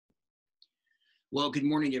Well, good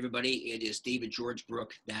morning, everybody. It is David George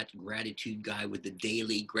Brooke, that gratitude guy with the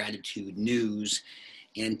daily gratitude news.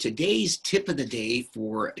 And today's tip of the day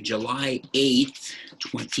for July 8th,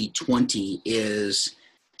 2020 is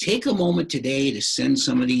take a moment today to send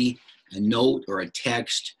somebody a note or a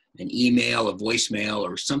text, an email, a voicemail,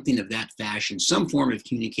 or something of that fashion, some form of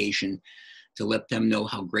communication to let them know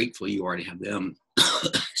how grateful you are to have them,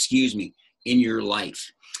 excuse me, in your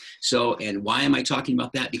life. So, and why am I talking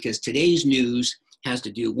about that? Because today's news has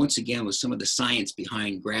to do, once again, with some of the science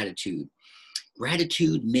behind gratitude.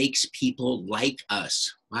 Gratitude makes people like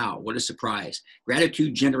us. Wow, what a surprise.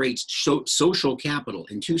 Gratitude generates social capital.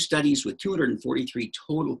 In two studies with 243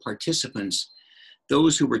 total participants,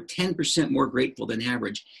 those who were 10% more grateful than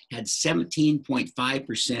average had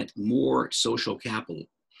 17.5% more social capital.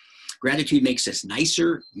 Gratitude makes us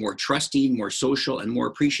nicer, more trusting, more social, and more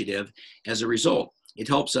appreciative. As a result, it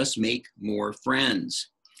helps us make more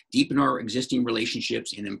friends, deepen our existing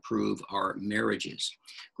relationships, and improve our marriages.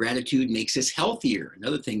 Gratitude makes us healthier.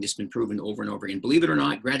 Another thing that's been proven over and over again. Believe it or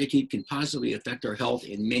not, gratitude can positively affect our health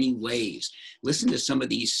in many ways. Listen to some of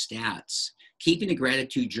these stats. Keeping a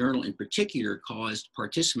gratitude journal in particular caused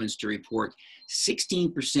participants to report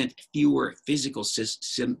 16% fewer physical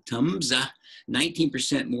symptoms,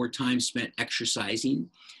 19% more time spent exercising,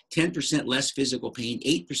 10% less physical pain,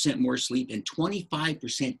 8% more sleep, and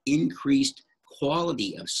 25% increased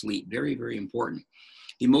quality of sleep. Very, very important.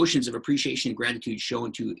 The emotions of appreciation and gratitude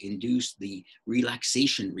shown to induce the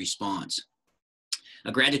relaxation response.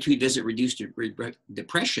 A gratitude visit reduced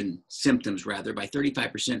depression symptoms by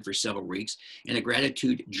 35% for several weeks, and a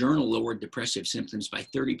gratitude journal lowered depressive symptoms by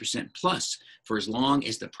 30% plus for as long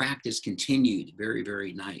as the practice continued. Very,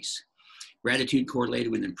 very nice. Gratitude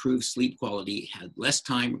correlated with improved sleep quality, had less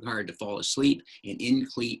time required to fall asleep, and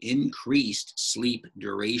increased sleep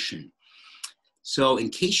duration. So in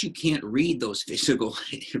case you can't read those physical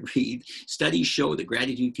studies show that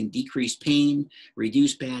gratitude can decrease pain,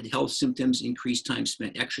 reduce bad health symptoms, increase time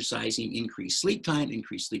spent exercising, increase sleep time,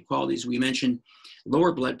 increase sleep quality, as we mentioned,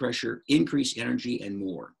 lower blood pressure, increase energy, and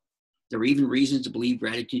more. There are even reasons to believe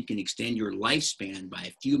gratitude can extend your lifespan by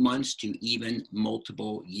a few months to even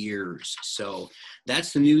multiple years. So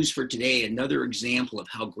that's the news for today. Another example of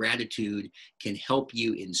how gratitude can help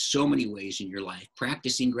you in so many ways in your life.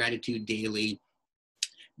 Practicing gratitude daily,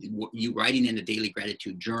 you writing in a daily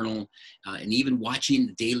gratitude journal, and even watching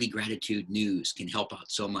the daily gratitude news can help out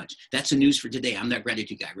so much. That's the news for today. I'm that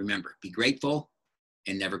gratitude guy. Remember, be grateful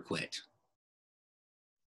and never quit.